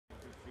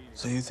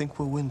So you think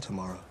we'll win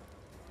tomorrow?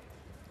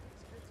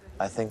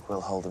 I think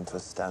we'll hold them to a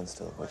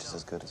standstill, which is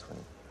as good as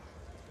winning.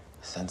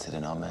 I sense it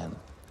in our men.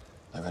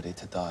 They're ready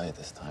to die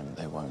this time.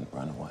 They won't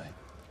run away.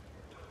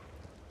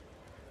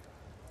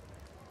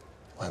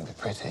 Won't be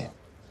pretty.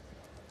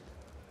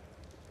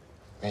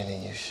 Really,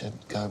 you should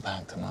go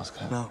back to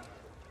Moscow. No.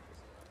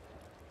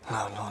 No.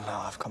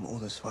 I've come all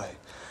this way.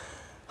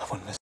 I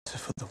wouldn't miss it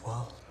for the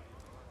world.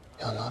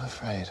 You're not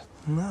afraid?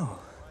 No.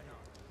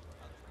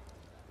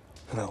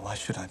 No, why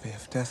should I be?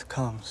 If death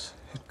comes,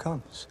 it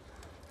comes.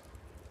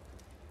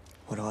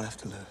 What do I have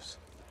to lose?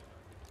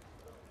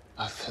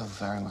 I feel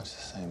very much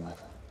the same, my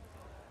friend.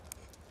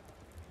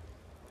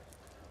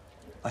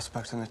 I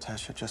spoke to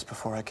Natasha just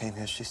before I came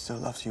here. She still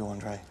loves you,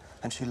 Andrei,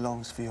 and she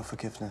longs for your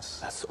forgiveness.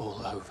 That's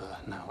all over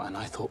now, and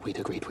I thought we'd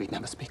agreed we'd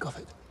never speak of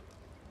it.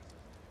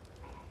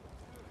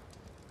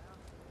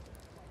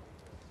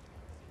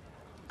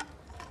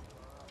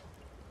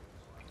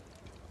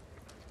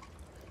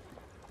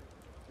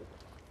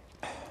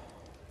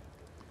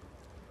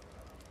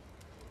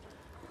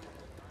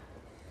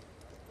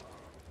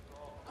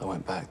 I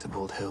went back to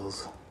Bald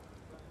Hills.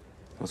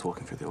 I was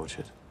walking through the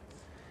orchard.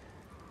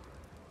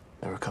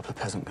 There were a couple of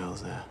peasant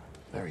girls there,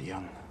 very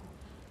young.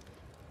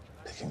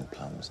 Picking the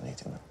plums and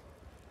eating them.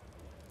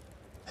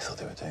 They thought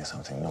they were doing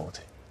something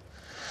naughty.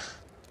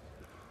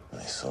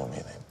 When they saw me,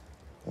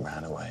 they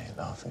ran away,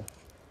 laughing.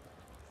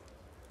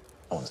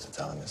 I wanted to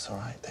tell them it's all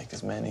right, take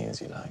as many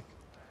as you like.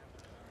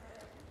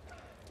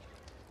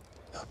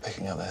 They were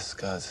picking up their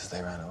skirts as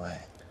they ran away.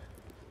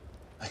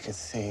 I could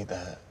see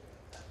their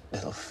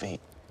little feet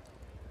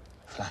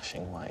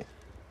flashing white.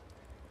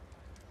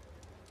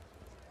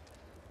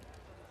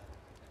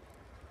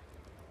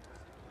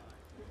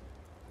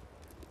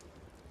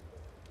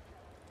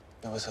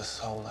 It was her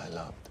soul I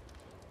loved.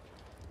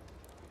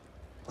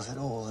 Was it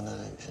all an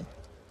illusion?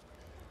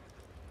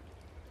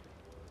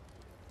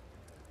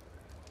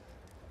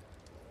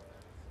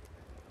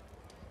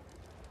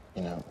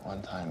 You know,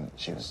 one time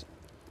she was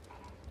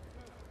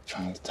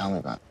trying to tell me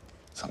about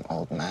some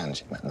old man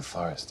she'd met in the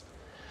forest.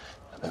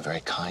 I'd been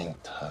very kind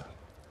to her.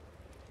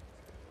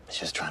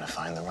 She was trying to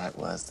find the right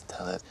words to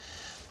tell it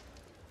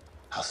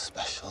how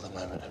special the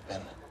moment had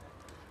been.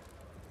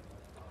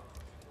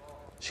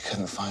 She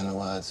couldn't find the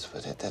words,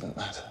 but it didn't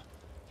matter.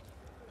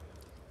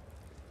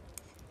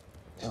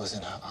 It was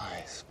in her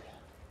eyes,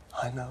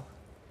 Pierre. I know.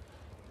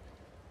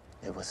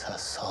 It was her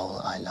soul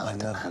I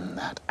loved, I know. and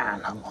that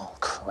animal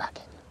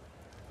cracking.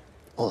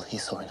 All he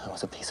saw in her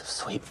was a piece of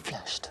sweet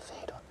flesh to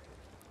feed on.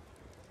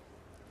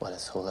 Well,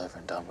 it's all over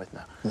and done with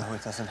now. No,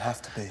 it doesn't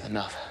have to be.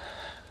 Enough.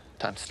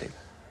 Time to sleep.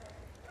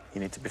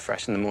 You need to be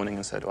fresh in the morning,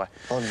 and so do I.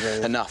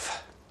 Andrei.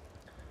 Enough.